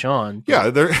maybe Deshaun. Yeah,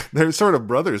 they're sort of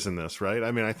brothers in this, right?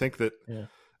 I mean, I think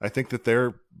that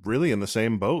they're really in the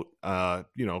same boat.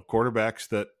 Quarterbacks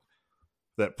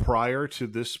that prior to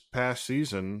this past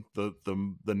season, the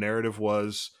narrative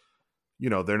was,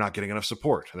 they're not getting enough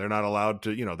support. They're not allowed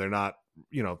to, they're not,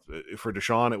 for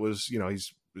Deshaun, it was,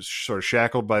 he's sort of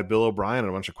shackled by Bill O'Brien and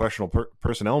a bunch of questionable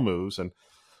personnel moves. And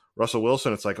Russell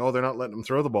Wilson, it's like, oh, they're not letting him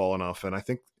throw the ball enough. And I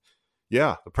think,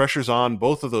 the pressure's on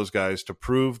both of those guys to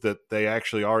prove that they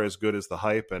actually are as good as the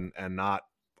hype and not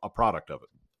a product of it.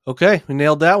 Okay, we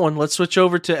nailed that one. Let's switch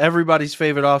over to everybody's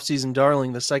favorite offseason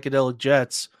darling, the psychedelic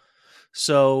Jets.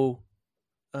 So,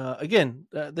 again,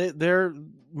 they're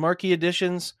marquee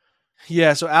additions.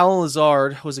 Yeah, so Alan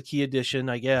Lazard was a key addition,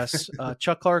 I guess.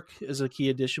 Chuck Clark is a key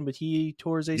addition, but he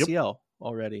tore his ACL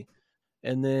already.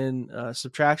 And then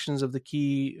subtractions of the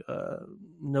key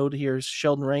note here is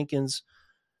Sheldon Rankins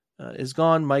is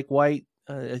gone. Mike White,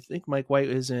 I think Mike White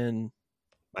is in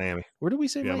Miami. Where did we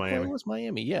say Mike Miami. White was?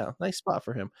 Miami. Yeah, nice spot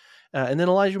for him. And then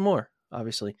Elijah Moore,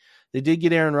 obviously. They did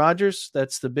get Aaron Rodgers.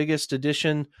 That's the biggest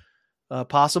addition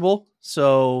possible.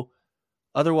 So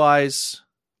otherwise,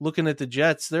 looking at the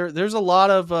Jets, there's a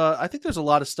lot of I think there's a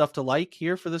lot of stuff to like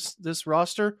here for this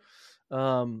roster.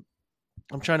 I'm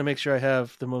trying to make sure I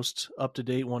have the most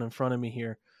up-to-date one in front of me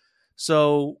here.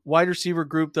 So wide receiver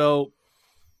group, though,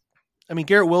 I mean,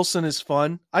 Garrett Wilson is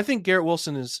fun. I think Garrett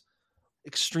Wilson is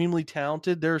extremely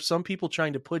talented. There are some people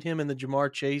trying to put him in the Jamar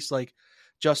Chase, like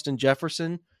Justin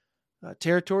Jefferson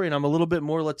territory, and I'm a little bit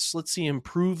more, let's see him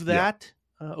prove that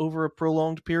over a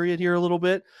prolonged period here a little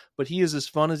bit. But he is as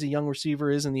fun as a young receiver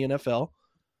is in the NFL.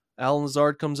 Alan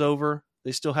Lazard comes over.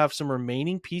 They still have some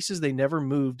remaining pieces they never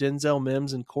moved, Denzel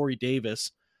Mims and Corey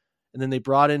Davis. And then they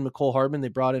brought in McCole Hardman. They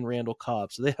brought in Randall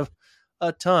Cobb. So they have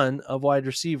a ton of wide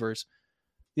receivers.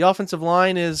 The offensive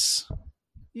line is,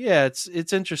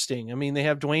 it's interesting. I mean, they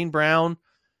have Dwayne Brown,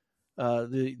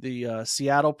 the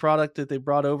Seattle product that they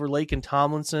brought over. Laken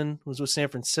Tomlinson was with San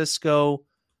Francisco.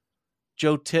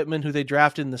 Joe Tippmann, who they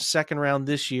drafted in the second round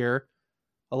this year.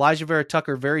 Elijah Vera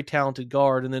Tucker, very talented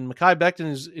guard. And then Mekhi Becton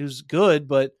is good,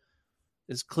 but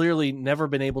has clearly never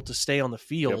been able to stay on the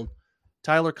field. Yep.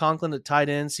 Tyler Conklin at tight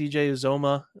end. CJ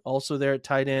Uzomah also there at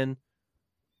tight end.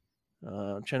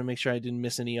 I'm trying to make sure I didn't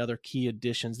miss any other key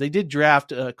additions. They did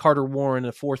draft Carter Warren,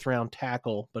 a fourth-round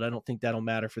tackle, but I don't think that'll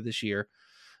matter for this year.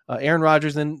 Aaron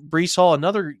Rodgers, then Breece Hall,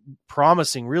 another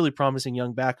really promising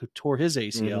young back who tore his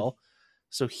ACL.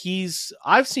 So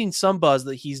I've seen some buzz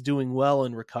that he's doing well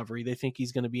in recovery. They think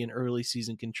he's going to be an early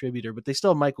season contributor, but they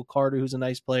still have Michael Carter, who's a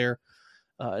nice player.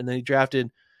 And then he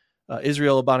drafted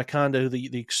Israel Abanikanda,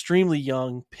 the extremely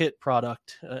young Pitt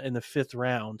product in the fifth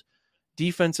round.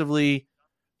 Defensively,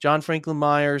 John Franklin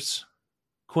Myers,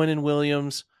 Quinnen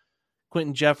Williams,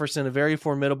 Quentin Jefferson, a very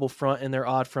formidable front in their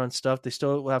odd front stuff. They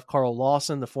still have Carl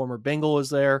Lawson, the former Bengal,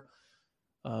 is there.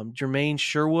 Jermaine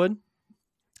Sherwood.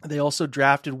 They also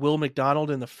drafted Will McDonald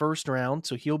in the first round,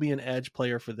 so he'll be an edge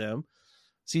player for them.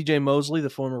 C.J. Mosley, the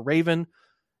former Raven,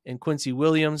 and Quincy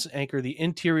Williams anchor the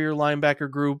interior linebacker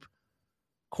group.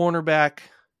 Cornerback,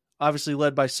 obviously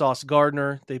led by Sauce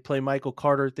Gardner. They play Michael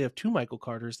Carter. They have two Michael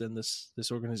Carters in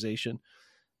this organization.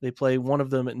 They play one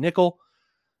of them at nickel.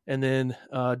 And then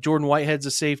Jordan Whitehead's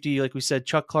a safety. Like we said,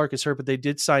 Chuck Clark is hurt, but they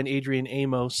did sign Adrian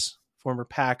Amos, former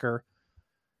Packer.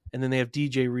 And then they have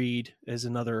DJ Reed as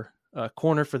another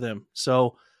corner for them.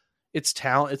 So it's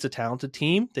a talented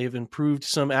team. They've improved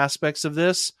some aspects of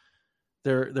this.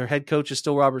 Their head coach is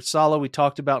still Robert Saleh. We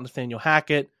talked about Nathaniel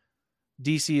Hackett.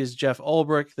 DC is Jeff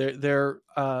Ulbrich. Their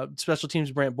special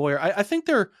teams, Brant Boyer. I think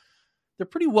they're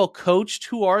pretty well coached.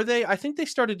 Who are they? I think they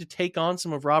started to take on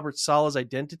some of Robert Saleh's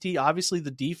identity. Obviously,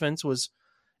 the defense was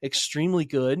extremely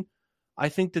good. I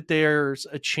think that there's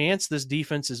a chance this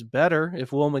defense is better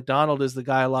if Will McDonald is the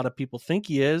guy a lot of people think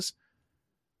he is.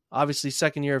 Obviously,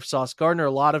 second year of Sauce Gardner,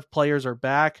 a lot of players are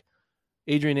back.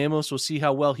 Adrian Amos, will see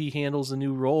how well he handles the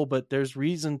new role, but there's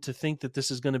reason to think that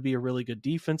this is going to be a really good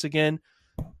defense again.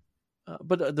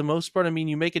 But the most part, I mean,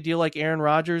 you make a deal like Aaron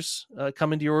Rodgers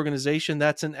come into your organization,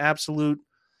 that's an absolute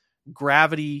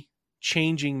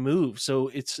gravity-changing move. So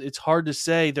it's hard to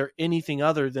say they're anything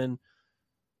other than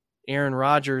Aaron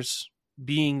Rodgers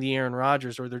being the Aaron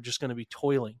Rodgers, or they're just going to be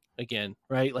toiling again,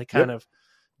 right? Like kind of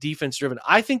defense driven.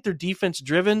 I think they're defense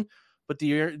driven, but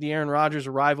the Aaron Rodgers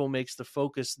arrival makes the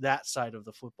focus that side of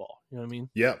the football. You know what I mean?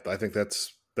 Yeah, I think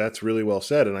that's really well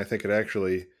said, and I think it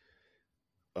actually,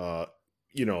 to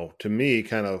me,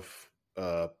 kind of,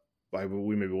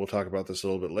 we'll talk about this a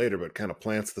little bit later, but kind of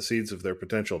plants the seeds of their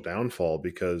potential downfall,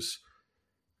 because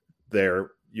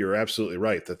you're absolutely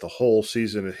right that the whole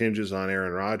season hinges on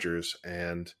Aaron Rodgers,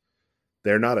 and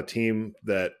they're not a team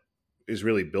that is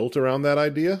really built around that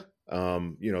idea.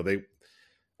 They,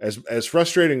 as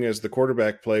frustrating as the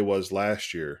quarterback play was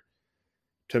last year,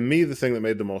 to me, the thing that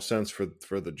made the most sense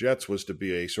for the Jets was to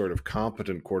be a sort of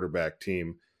competent quarterback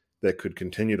team that could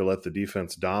continue to let the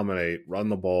defense dominate, run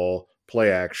the ball,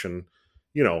 play action,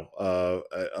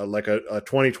 like a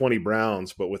 2020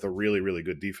 Browns, but with a really, really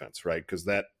good defense, right? Because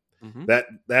that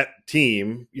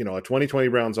team, a 2020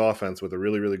 Browns offense with a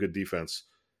really, really good defense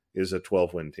is a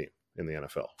 12-win team in the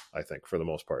NFL, I think, for the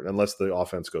most part, unless the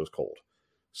offense goes cold.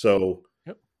 So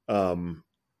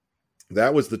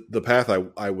that was the path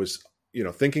I was,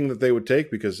 thinking that they would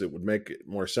take, because it would make it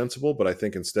more sensible. But I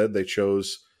think instead they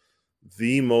chose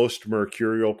the most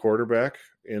mercurial quarterback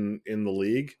in the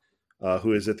league,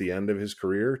 who is at the end of his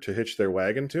career, to hitch their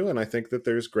wagon to. And I think that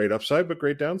there's great upside, but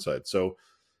great downside. So,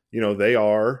 they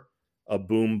are a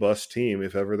boom bust team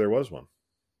if ever there was one.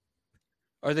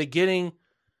 Are they getting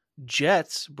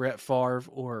Jets Brett Favre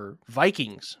or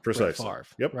Vikings Precisely. Brett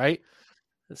Favre? Yep. Right?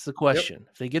 That's the question. Yep.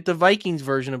 If they get the Vikings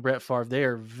version of Brett Favre, they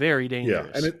are very dangerous.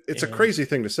 Yeah, and it's a crazy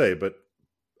thing to say, but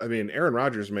I mean, Aaron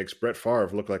Rodgers makes Brett Favre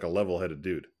look like a level-headed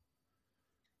dude.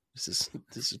 This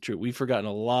is true. We've forgotten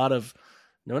a lot of.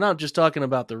 No, not just talking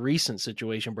about the recent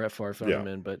situation Brett Favre found him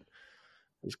in, but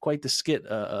it was quite the skit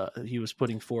he was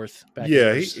putting forth back.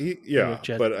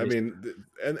 But I mean,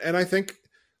 and I think,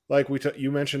 like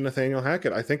you mentioned Nathaniel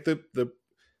Hackett, I think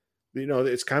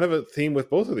it's kind of a theme with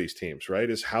both of these teams, right?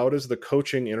 Is how does the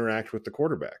coaching interact with the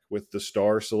quarterback, with the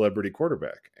star celebrity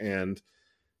quarterback? And,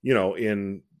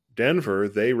 in Denver,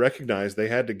 they recognized they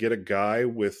had to get a guy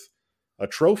with a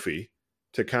trophy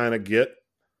to kind of get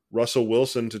Russell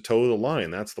Wilson to toe the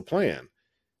line. That's the plan.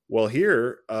 Well,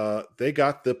 here, they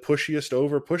got the pushiest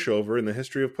pushover in the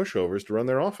history of pushovers to run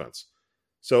their offense.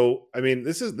 So, I mean,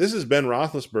 this is Ben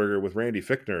Roethlisberger with Randy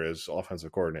Fichtner as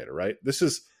offensive coordinator, right? This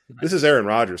is Aaron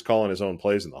Rodgers calling his own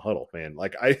plays in the huddle, man.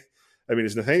 Like, I mean,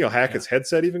 is Nathaniel Hackett's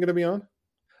headset even going to be on?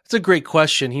 It's a great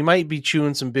question. He might be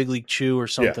chewing some big league chew or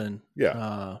something.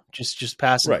 Yeah. Just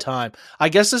passing time. I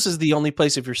guess this is the only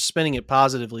place, if you're spinning it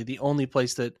positively, the only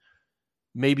place that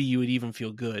maybe you would even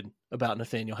feel good about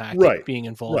Nathaniel Hackett being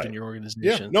involved in your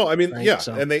organization. Yeah. No, I mean, right?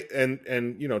 So. And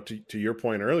to your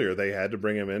point earlier, they had to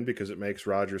bring him in because it makes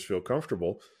Rodgers feel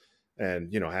comfortable.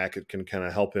 And, Hackett can kind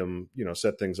of help him,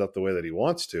 set things up the way that he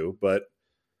wants to. But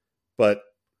what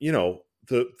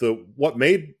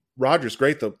made Rodgers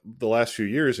great the last few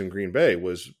years in Green Bay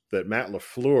was that Matt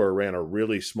LaFleur ran a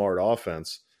really smart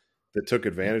offense that took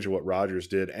advantage of what Rodgers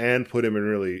did and put him in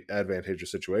really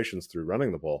advantageous situations through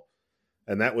running the ball.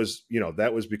 And that was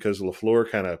because LaFleur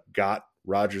kind of got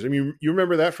Rodgers. I mean, you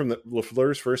remember that from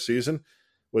LaFleur's first season,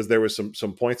 was there was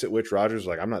some points at which Rodgers was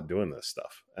like, I'm not doing this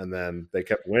stuff. And then they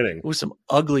kept winning. It was some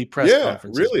ugly press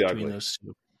conferences really between ugly. Those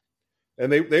two.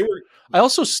 And they were. I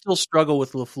also still struggle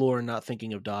with LaFleur and not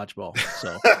thinking of dodgeball.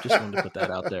 So just wanted to put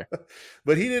that out there.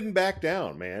 But he didn't back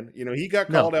down, man. He got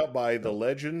called out by the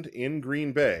legend in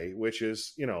Green Bay, which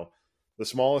is, the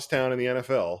smallest town in the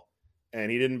NFL. And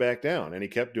he didn't back down, and he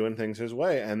kept doing things his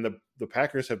way. And the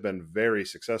Packers have been very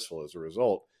successful as a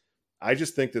result. I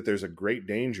just think that there's a great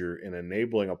danger in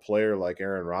enabling a player like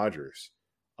Aaron Rodgers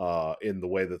in the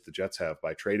way that the Jets have,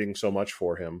 by trading so much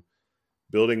for him,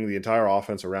 building the entire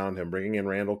offense around him, bringing in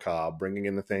Randall Cobb, bringing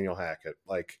in Nathaniel Hackett.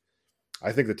 Like,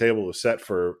 I think the table was set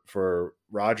for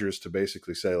Rodgers to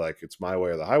basically say, like, it's my way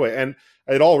or the highway. And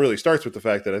it all really starts with the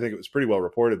fact that I think it was pretty well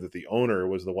reported that the owner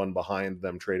was the one behind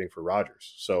them trading for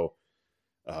Rodgers. So,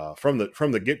 from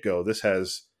the get-go, this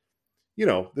has,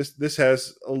 this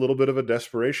has a little bit of a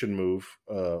desperation move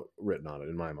written on it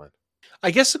in my mind.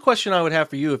 I guess the question I would have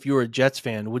for you, if you were a Jets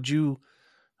fan, would you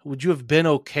have been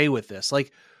okay with this?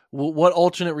 Like, what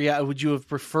alternate reality would you have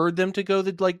preferred them to go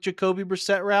the Jacoby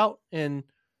Brissett route and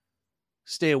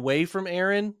stay away from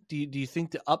Aaron? Do you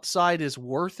think the upside is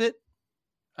worth it?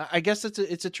 I guess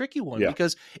it's a tricky one,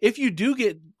 because if you do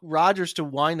get Rodgers to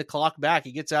wind the clock back,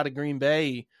 he gets out of Green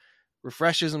Bay,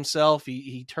 refreshes himself.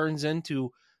 He turns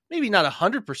into maybe not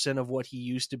 100% of what he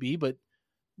used to be, but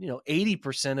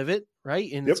 80% of it.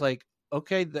 Right. And it's like,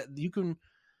 okay, that you can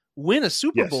win a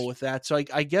Super Bowl with that. So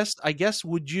I guess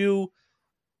would you,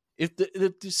 if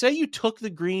say you took the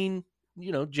green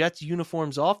Jets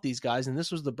uniforms off these guys and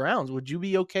this was the Browns, would you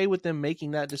be okay with them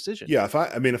making that decision? Yeah,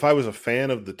 if I was a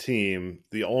fan of the team,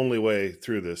 the only way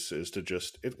through this is to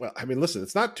listen,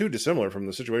 it's not too dissimilar from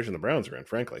the situation the Browns are in,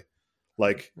 frankly.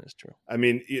 Like, that's true. I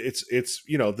mean, it's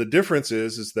the difference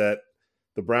is that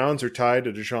the Browns are tied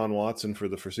to Deshaun Watson for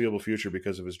the foreseeable future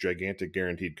because of his gigantic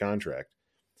guaranteed contract.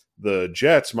 The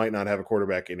Jets might not have a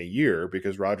quarterback in a year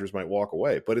because Rodgers might walk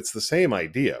away, but it's the same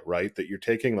idea, right? That you're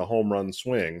taking the home run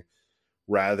swing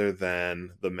rather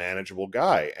than the manageable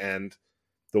guy. And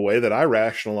the way that I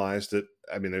rationalized it,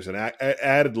 I mean, there's an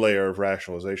added layer of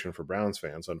rationalization for Browns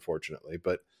fans, unfortunately,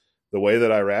 but the way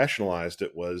that I rationalized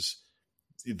it was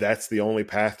that's the only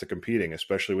path to competing,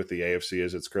 especially with the AFC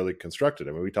as it's currently constructed.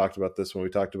 I mean, we talked about this when we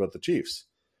talked about the Chiefs.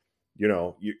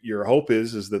 Your hope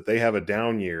is that they have a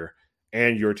down year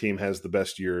and your team has the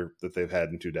best year that they've had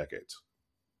in 2 decades.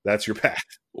 That's your path.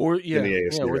 Or in the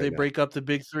AFC or right they now. break up the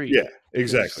big 3. Yeah,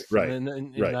 exactly. Right.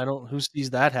 And right. I don't, who sees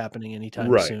that happening anytime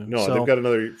right. soon. No, so, they've got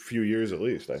another few years at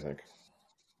least, I think.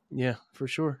 Yeah, for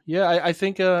sure. Yeah, I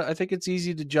think it's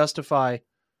easy to justify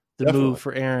the Definitely. move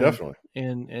for Aaron, Definitely.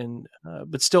 and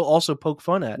but still also poke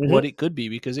fun at what it could be,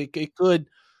 because it could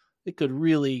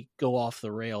really go off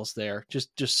the rails there.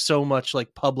 Just so much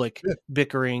like public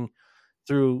bickering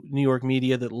through New York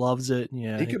media that loves it.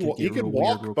 Yeah, he could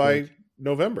walk by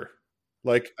November.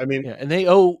 Like, I mean, yeah, and they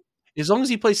owe, as long as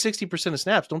he plays 60% of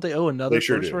snaps, don't they owe another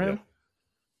first for him?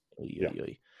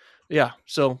 Yeah.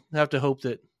 So I have to hope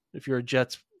that if you're a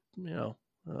Jets,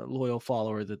 loyal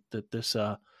follower, that this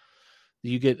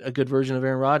you get a good version of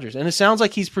Aaron Rodgers, and it sounds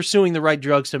like he's pursuing the right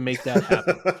drugs to make that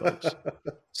happen, folks.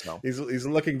 So he's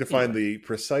looking to find the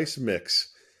precise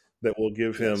mix that will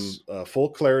give him full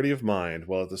clarity of mind,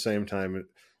 while at the same time,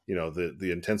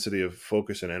 the intensity of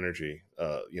focus and energy,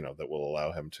 that will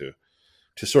allow him to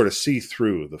sort of see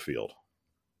through the field.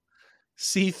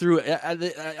 See through.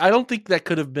 I don't think that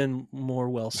could have been more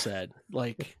well said.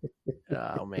 Like,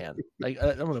 oh man, I'm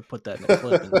going to put that in a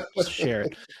clip and just share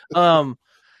it.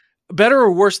 Better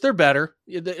or worse, they're better.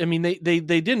 I mean, they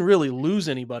didn't really lose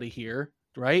anybody here,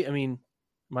 right? I mean,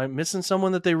 am I missing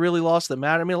someone that they really lost that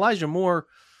mattered? I mean, Elijah Moore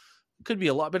could be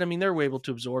a lot, but I mean, they were able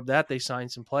to absorb that. They signed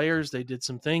some players. They did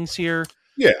some things here.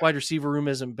 Yeah. Wide receiver room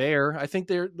isn't bare. I think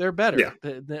they're better.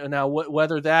 Yeah. Now,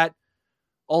 whether that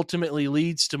ultimately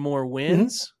leads to more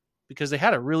wins, because they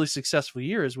had a really successful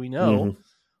year, as we know,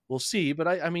 we'll see. But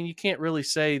I mean, you can't really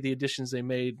say the additions they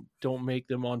made don't make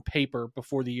them on paper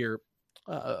before the year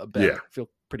better. Yeah. I feel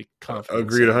pretty confident.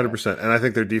 Agreed 100%. And I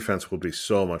think their defense will be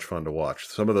so much fun to watch.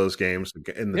 Some of those games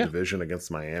in the division against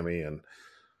Miami and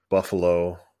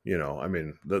Buffalo, I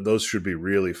mean, those should be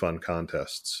really fun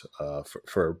contests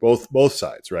for both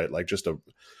sides, right? Like just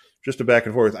a back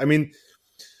and forth. I mean,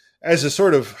 as a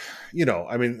sort of,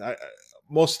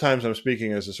 most times I'm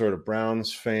speaking as a sort of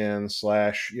Browns fan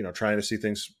 / trying to see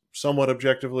things somewhat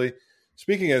objectively.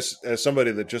 Speaking as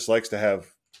somebody that just likes to have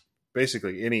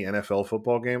basically any NFL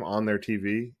football game on their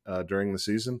TV during the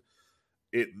season,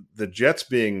 the Jets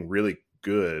being really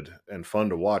good and fun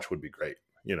to watch would be great.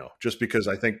 Just because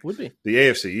I think the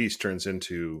AFC East turns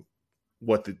into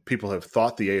what the people have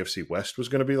thought the AFC West was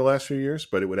going to be the last few years,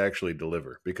 but it would actually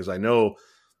deliver, because I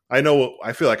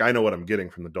feel like I know what I'm getting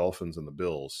from the Dolphins and the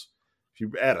Bills. If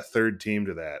you add a third team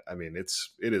to that, I mean,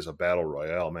 it is a battle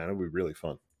royale, man. It would be really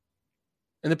fun.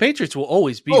 And the Patriots will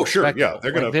always be. Oh, sure. Yeah.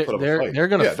 They're going to put up a fight. They're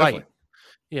going to fight. Definitely.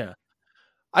 Yeah.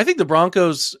 I think the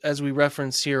Broncos, as we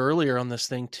referenced here earlier on this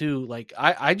thing too, like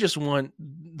I just want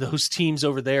those teams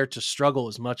over there to struggle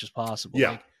as much as possible.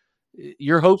 Yeah. Like,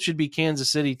 your hope should be Kansas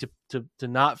City to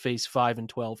not face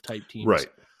 5-12 type teams. Right.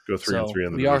 Go 3-3 in the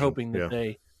division. We are hoping that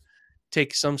they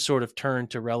take some sort of turn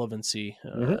to relevancy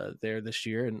there this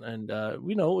year. And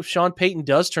if Sean Payton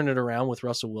does turn it around with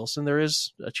Russell Wilson, there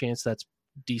is a chance that's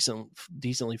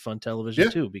decently fun television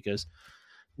too, because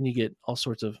you get all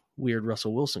sorts of weird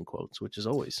Russell Wilson quotes, which is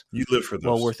always you live for those.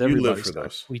 Well worth everybody's time.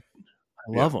 I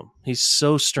love him. He's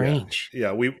so strange.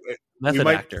 Yeah, we method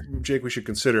actor. Jake, we should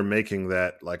consider making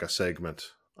that like a segment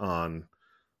on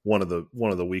one of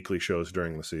the weekly shows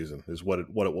during the season. Is what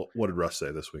did Russ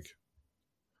say this week?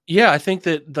 Yeah, I think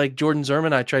that like Jordan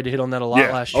Zerman, I tried to hit on that a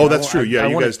lot last year. Oh, that's true. Yeah,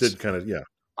 you guys did kind of. Yeah,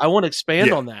 I want to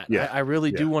expand on that. Yeah. I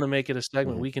really do want to make it a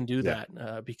segment. We can do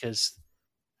that because,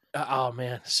 oh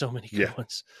man, so many good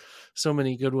ones. So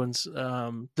many good ones.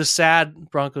 The sad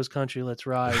Broncos country, let's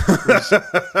ride,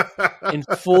 in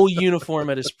full uniform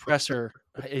at his presser.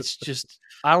 It's just,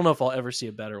 I don't know if I'll ever see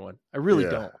a better one. I really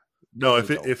don't. No,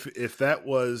 if that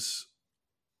was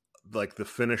like the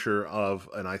finisher of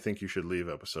an I Think You Should Leave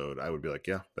episode, I would be like,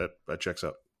 yeah, that checks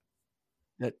out.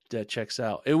 That checks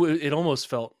out. It almost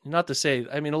felt, not to say,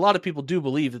 I mean, a lot of people do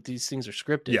believe that these things are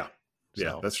scripted. Yeah,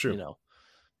 so, that's true.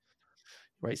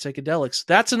 Right, psychedelics.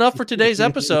 That's enough for today's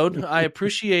episode. I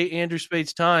appreciate Andrew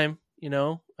Spayde's time.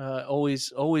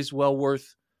 Always well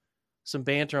worth some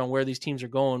banter on where these teams are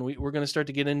going. We're going to start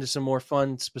to get into some more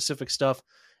fun, specific stuff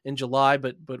in July,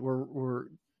 but we're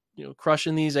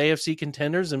crushing these AFC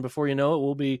contenders, and before you know it,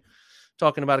 we'll be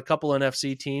talking about a couple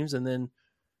NFC teams, and then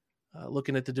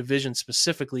looking at the division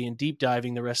specifically and deep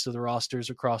diving the rest of the rosters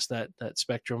across that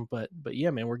spectrum. But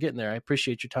yeah, man, we're getting there. I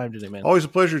appreciate your time today, man. Always a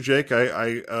pleasure, Jake.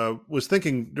 I was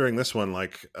thinking during this one,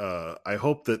 I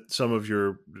hope that some of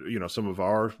your, some of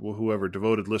our, whoever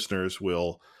devoted listeners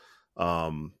will,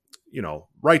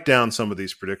 write down some of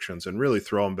these predictions and really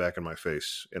throw them back in my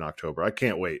face in October. I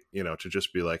can't wait, to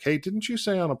just be like, hey, didn't you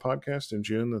say on a podcast in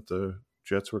June that the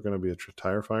Jets were going to be a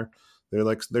tire fire? They're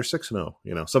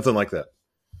 6-0, something like that.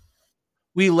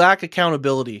 We lack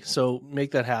accountability, so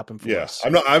make that happen for us.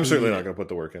 I'm certainly not going to put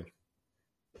the work in.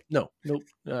 No, nope.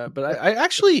 But I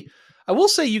will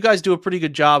say you guys do a pretty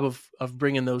good job of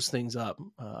bringing those things up.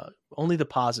 Only the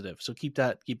positive. So keep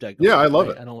that going. Yeah, I love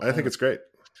it. I think it's great.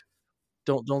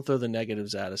 Don't throw the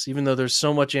negatives at us, even though there's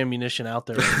so much ammunition out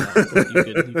there right now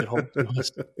that you could hold to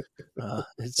us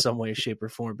in some way, shape, or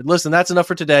form. But listen, that's enough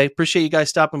for today. Appreciate you guys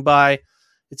stopping by.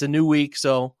 It's a new week,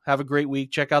 so have a great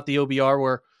week. Check out the OBR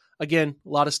where, again, a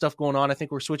lot of stuff going on. I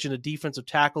think we're switching to defensive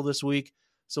tackle this week,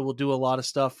 so we'll do a lot of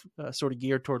stuff sort of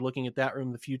geared toward looking at that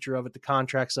room, the future of it, the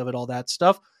contracts of it, all that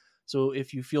stuff. So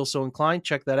if you feel so inclined,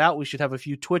 check that out. We should have a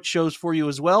few Twitch shows for you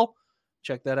as well.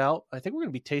 Check that out. I think we're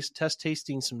going to be test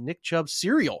tasting some Nick Chubb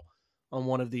cereal on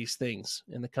one of these things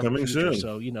in the coming future. Soon.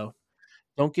 So,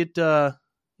 don't get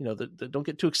don't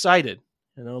get too excited.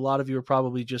 I know a lot of you are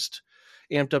probably just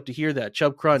amped up to hear that.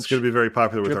 Chubb Crunch. It's going to be very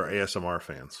popular with our ASMR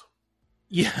fans.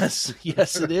 Yes,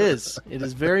 it is. It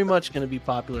is very much going to be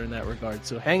popular in that regard.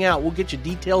 So hang out. We'll get you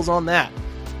details on that.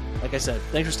 Like I said,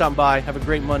 thanks for stopping by. Have a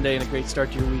great Monday and a great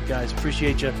start to your week, guys.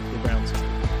 Appreciate you. The Browns.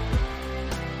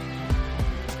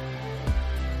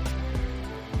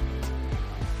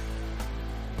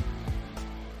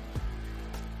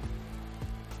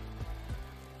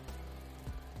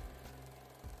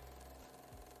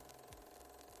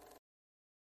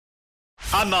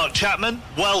 I'm Mark Chapman.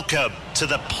 Welcome to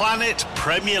the Planet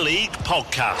Premier League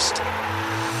podcast.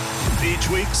 Each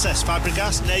week, Cesc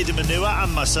Fabregas, Nader Manua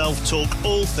and myself talk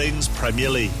all things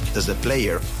Premier League. As a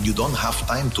player, you don't have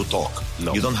time to talk.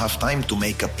 No. You don't have time to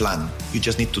make a plan. You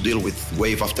just need to deal with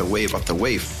wave after wave after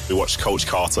wave. We watched Coach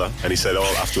Carter and he said,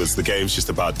 afterwards, the game's just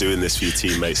about doing this for your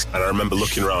teammates. And I remember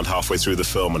looking around halfway through the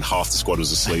film and half the squad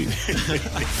was asleep.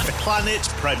 Planet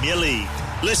Premier League.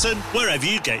 Listen wherever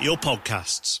you get your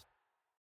podcasts.